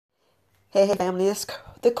Hey, family, it's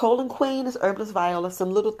the Colon Queen. It's Herbalist Viola.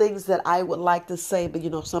 Some little things that I would like to say, but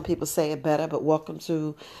some people say it better. But welcome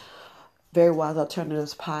to Very Wise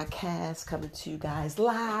Alternatives podcast, coming to you guys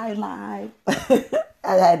live. I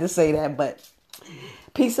had to say that, but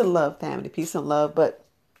peace and love, family, peace and love. But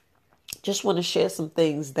just want to share some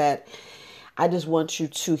things that I just want you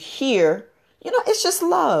to hear. It's just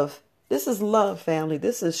love. This is love, family.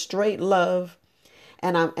 This is straight love.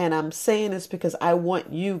 And I'm saying this because I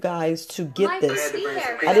want you guys to get this.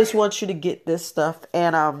 I just want you to get this stuff.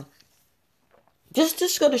 And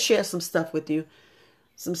just going to share some stuff with you.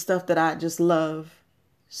 Some stuff that I just love.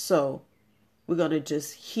 So we're going to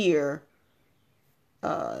just hear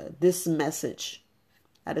this message.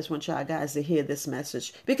 I just want y'all guys to hear this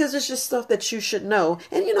message. Because it's just stuff that you should know.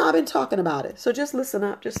 And I've been talking about it. So just listen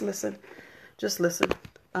up. Just listen. Just listen.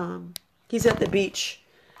 He's at the beach.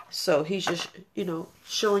 So he's just,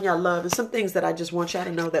 showing y'all love and some things that I just want y'all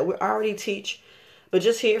to know that we already teach, but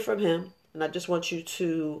just hear from him. And I just want you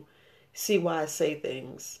to see why I say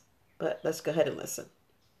things. But let's go ahead and listen.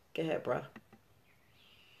 Go ahead, bro.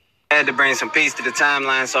 I had to bring some peace to the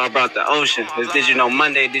timeline, so I brought the ocean. This Did You Know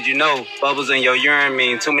Monday. Did you know bubbles in your urine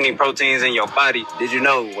mean too many proteins in your body? Did you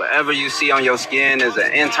know whatever you see on your skin is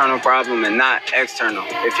an internal problem and not external?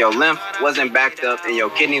 If your lymph wasn't backed up and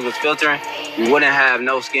your kidney was filtering, you wouldn't have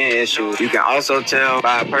no skin issues. You can also tell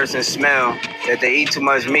by a person's smell that they eat too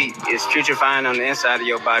much meat. It's putrefying on the inside of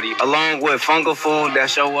your body. Along with fungal food that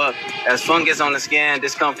show up as fungus on the skin,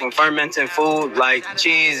 this comes from fermenting food like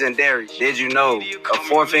cheese and dairy. Did you know a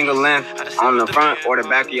four-finger length on the front or the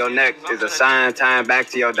back of your neck is a sign tying back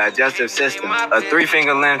to your digestive system? A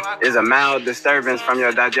three-finger length is a mild disturbance from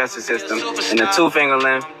your digestive system, and a two-finger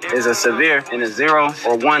length is a severe, and a 0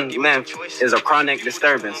 or 1 length is a chronic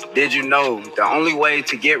disturbance. Did you know the only way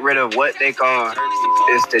to get rid of what they call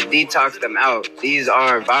is to detox them out? These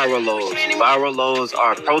are viral loads. Viral loads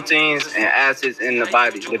are proteins and acids in the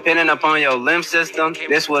body. Depending upon your lymph system,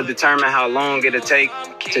 this will determine how long it'll take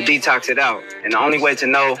to detox it out. And the only way to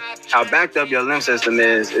know how backed up your lymph system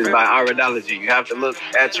is by iridology. You have to look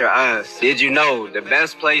at your eyes. Did you know the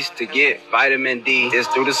best place to get vitamin D is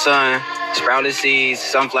through the sun, sprouted seeds,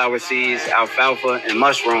 sunflower seeds, alfalfa, and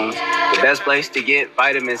mushrooms? The best place to get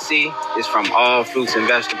vitamin C is from all fruits and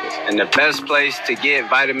vegetables. And the best place to get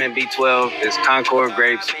vitamin B12 is Concord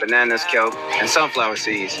grapes, bananas, kelp, and sunflower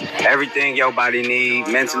seeds. Everything your body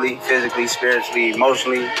needs, mentally, physically, spiritually,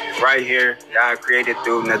 emotionally, is right here. God created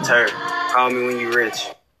through Nature. Call me when you're rich.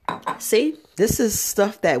 See, this is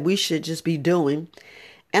stuff that we should just be doing.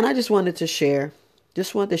 And I just wanted to share.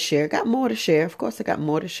 Got more to share. Of course, I got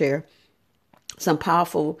more to share. Some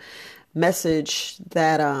powerful message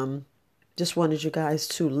that just wanted you guys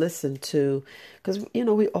to listen to. Because,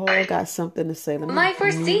 we all got something to say. My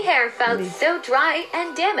first sea hair felt so dry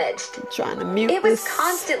and damaged. I'm trying to mute It was this.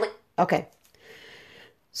 constantly... Okay.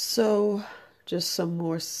 So, just some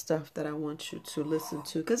more stuff that I want you to listen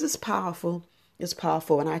to. Because it's powerful. It's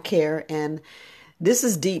powerful and I care. And this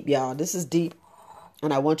is deep, y'all. This is deep.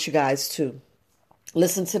 And I want you guys to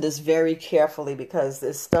listen to this very carefully because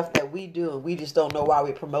there's stuff that we do and we just don't know why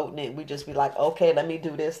we're promoting it. We just be like, okay, let me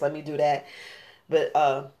do this, let me do that. But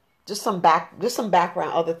just some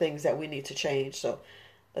background, other things that we need to change. So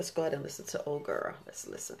let's go ahead and listen to old girl. Let's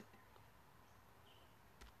listen.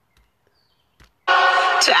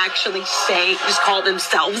 To actually just call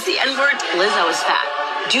themselves the N-word. Lizzo is fat.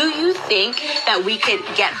 Do you think that we could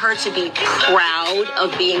get her to be proud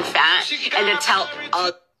of being fat and to tell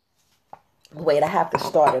others? Wait, I have to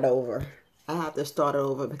start it over.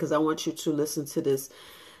 Because I want you to listen to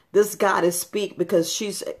this goddess speak because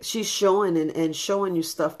she's showing and showing you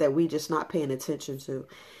stuff that we just not paying attention to.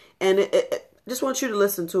 And just want you to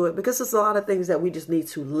listen to it because there's a lot of things that we just need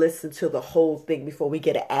to listen to the whole thing before we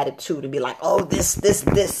get an attitude and be like, oh, this.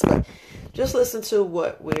 But just listen to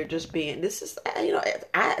what we're just being. This is,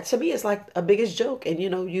 to me, it's like a biggest joke. And,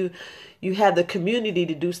 you have the community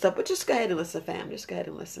to do stuff, but just go ahead and listen, fam. Just go ahead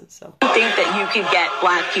and listen. So I think that you could get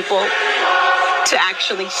Black people to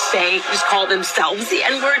actually just call themselves the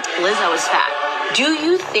N-word. Lizzo is fat. Do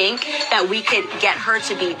you think that we could get her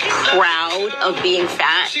to be proud of being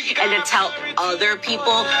fat and to tell other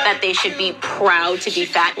people that they should be proud to be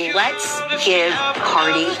fat? Let's give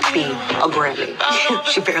Cardi B a Grammy.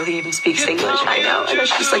 She barely even speaks English, I know. And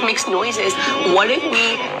she just makes noises. What if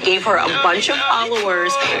we gave her a bunch of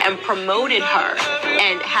followers and promoted her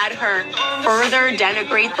and had her further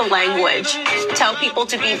denigrate the language, tell people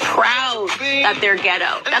to be proud that they're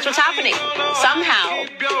ghetto. That's what's happening. Somehow,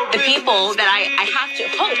 the people that I have to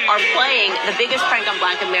hope are playing the biggest prank on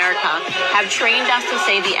Black America have trained us to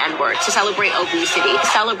say the N-word, to celebrate obesity, to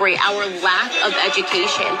celebrate our lack of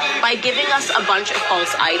education by giving us a bunch of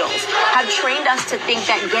false idols, have trained us to think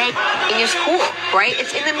that gay is cool, right?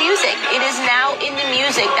 It's in the music. It is now in the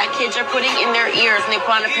music that kids are putting in their ears when they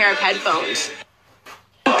put on a pair of headphones.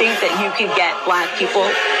 I think that you could get Black people.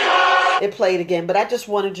 It played again, but I just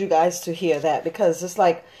wanted you guys to hear that because it's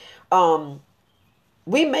like,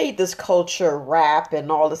 we made this culture rap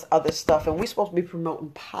and all this other stuff, and we're supposed to be promoting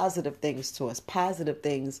positive things to us, positive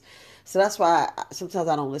things. So that's why sometimes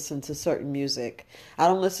I don't listen to certain music. I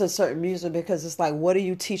don't listen to certain music because it's like, what are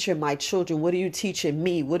you teaching my children? What are you teaching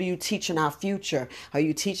me? What are you teaching our future? Are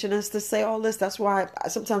you teaching us to say all this? That's why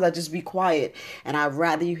sometimes I just be quiet, and I'd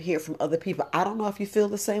rather you hear from other people. I don't know if you feel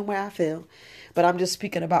the same way I feel, but I'm just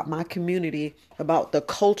speaking about my community, about the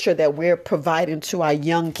culture that we're providing to our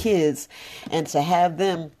young kids, and to have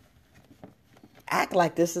them act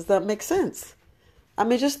like this doesn't make sense. I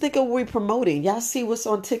mean, just think of what we're promoting. Y'all see what's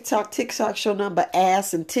on TikTok. TikTok show number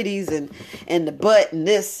ass and titties and the butt and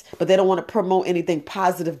this, but they don't want to promote anything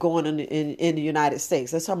positive going on in the United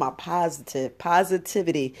States. Let's talk about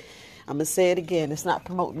positivity. I'm gonna say it again. It's not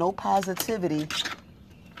promoting no positivity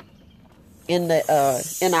in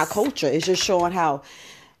our culture. It's just showing how,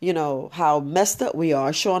 how messed up we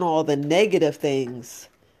are, showing all the negative things,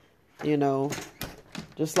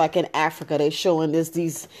 just like in Africa, they showing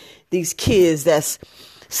these kids that's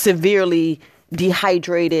severely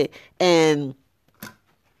dehydrated, and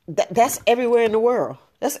that's everywhere in the world.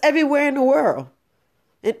 That's everywhere in the world.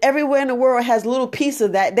 And everywhere in the world has a little piece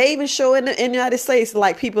of that. They even show in the United States,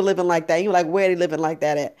 like, people living like that. You're like, where are they living like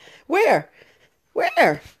that at? Where?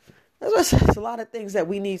 There's a lot of things that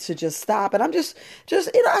we need to just stop. And I'm just, I'm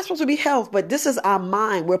supposed to be health, but this is our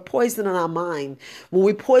mind. We're poisoning our mind. When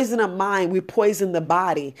we poison our mind, we poison the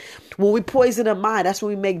body. When we poison the mind, that's when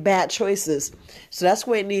we make bad choices. So that's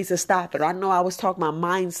where it needs to stop it. I know I was talking about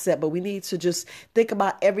mindset, but we need to just think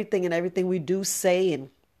about everything and everything we do say, and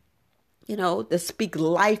to speak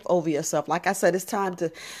life over yourself. Like I said, it's time to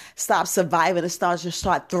stop surviving and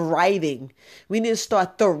start thriving. We need to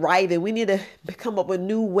start thriving. We need to come up with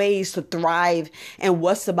new ways to thrive and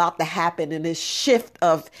what's about to happen in this shift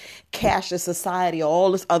of cashless society,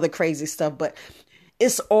 all this other crazy stuff. But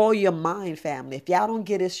it's all your mind, family. If y'all don't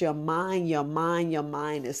get it, it's your mind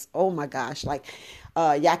is, oh my gosh. Like,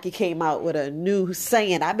 Yaki came out with a new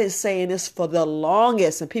saying. I've been saying this for the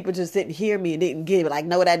longest, and people just didn't hear me and didn't get it. Like,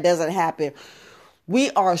 no, that doesn't happen. We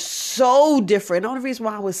are so different. The only reason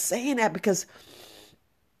why I was saying that, because,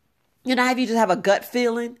 how you just have a gut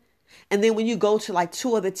feeling, and then when you go to like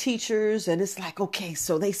two other teachers, and it's like, okay,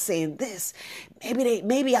 so they saying this,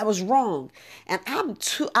 maybe I was wrong. And I'm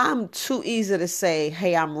too easy to say,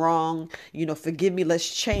 hey, I'm wrong. Forgive me.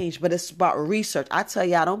 Let's change. But it's about research. I tell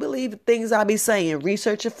you, I don't believe the things I be saying.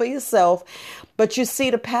 Research it for yourself. But you see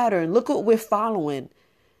the pattern. Look what we're following.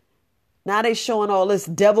 Now they showing all this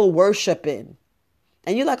devil worshiping.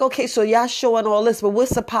 And you're like, okay, so y'all showing all this, but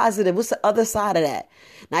what's the positive? What's the other side of that?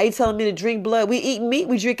 Now you telling me to drink blood. We eating meat,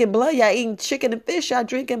 we drinking blood. Y'all eating chicken and fish, y'all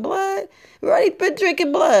drinking blood. We already been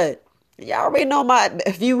drinking blood. Y'all already know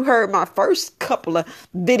if you heard my first couple of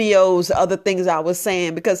videos, other things I was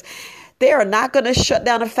saying, because they are not going to shut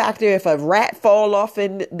down a factory if a rat fall off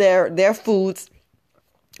in their foods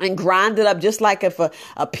and grind it up, just like if a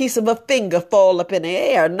piece of a finger fall up in the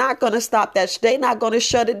air. Not going to stop that. They're not going to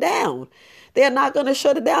shut it down. They're not going to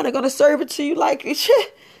shut it down. They're going to serve it to you like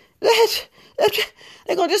shit.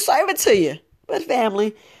 They're going to just serve it to you. But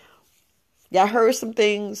family, y'all heard some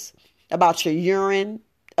things about your urine,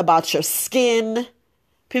 about your skin.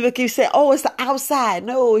 People keep saying, oh, it's the outside.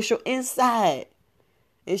 No, it's your inside.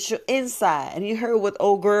 It's your inside. And you heard with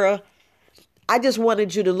old girl, I just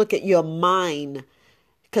wanted you to look at your mind.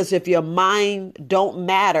 Because if your mind don't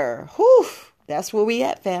matter, that's where we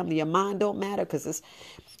at, family. Your mind don't matter, because it's,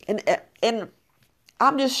 and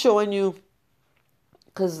I'm just showing you,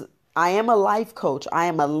 because I am a life coach. I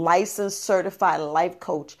am a licensed, certified life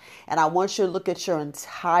coach. And I want you to look at your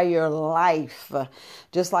entire life.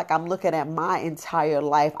 Just like I'm looking at my entire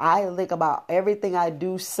life. I think about everything I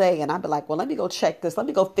do say. And I be like, well, let me go check this. Let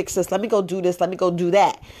me go fix this. Let me go do this. Let me go do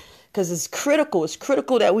that. Because it's critical. It's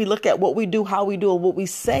critical that we look at what we do, how we do, and what we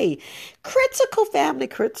say. Critical, family,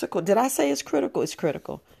 critical. Did I say it's critical? It's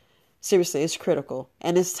critical. Seriously, it's critical.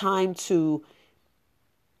 And it's time to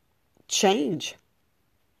change.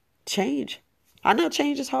 Change. I know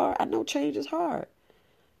change is hard. I know change is hard.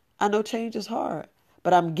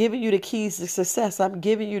 But I'm giving you the keys to success. I'm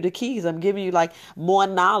giving you the keys. I'm giving you like more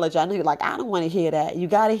knowledge. I know you're like, I don't want to hear that. You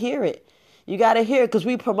got to hear it. You got to hear it because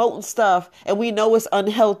we promoting stuff and we know it's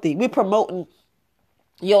unhealthy. We promoting,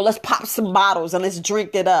 let's pop some bottles and let's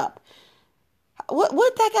drink it up.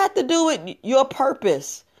 What that got to do with your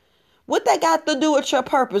purpose? What that got to do with your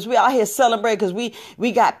purpose? We out here celebrating because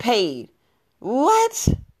we got paid. What?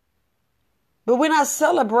 But we're not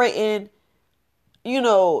celebrating,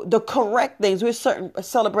 the correct things. We're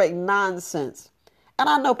celebrating nonsense. And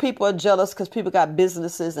I know people are jealous because people got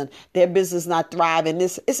businesses and their business not thriving.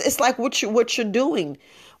 It's like what you're doing.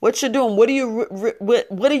 What you're doing. What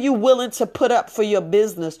are you willing to put up for your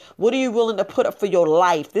business? What are you willing to put up for your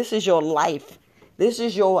life? This is your life. This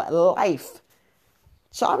is your life.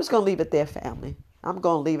 So I'm just going to leave it there, family. I'm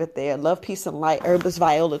going to leave it there. Love, peace, and light. Herbalist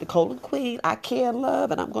Viola, the colon queen. I care and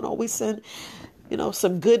love. And I'm going to always send,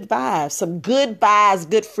 some good vibes,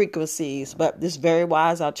 good frequencies. But this Very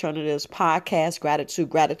Wise Alternatives podcast,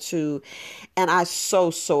 gratitude. And I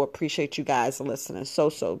so appreciate you guys listening.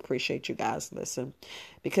 So appreciate you guys listening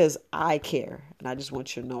because I care. And I just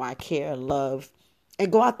want you to know I care and love.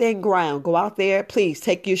 And go out there and ground. Go out there. Please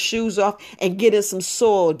take your shoes off and get in some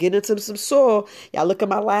soil. Get into some soil. Y'all look at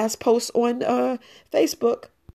my last post on Facebook.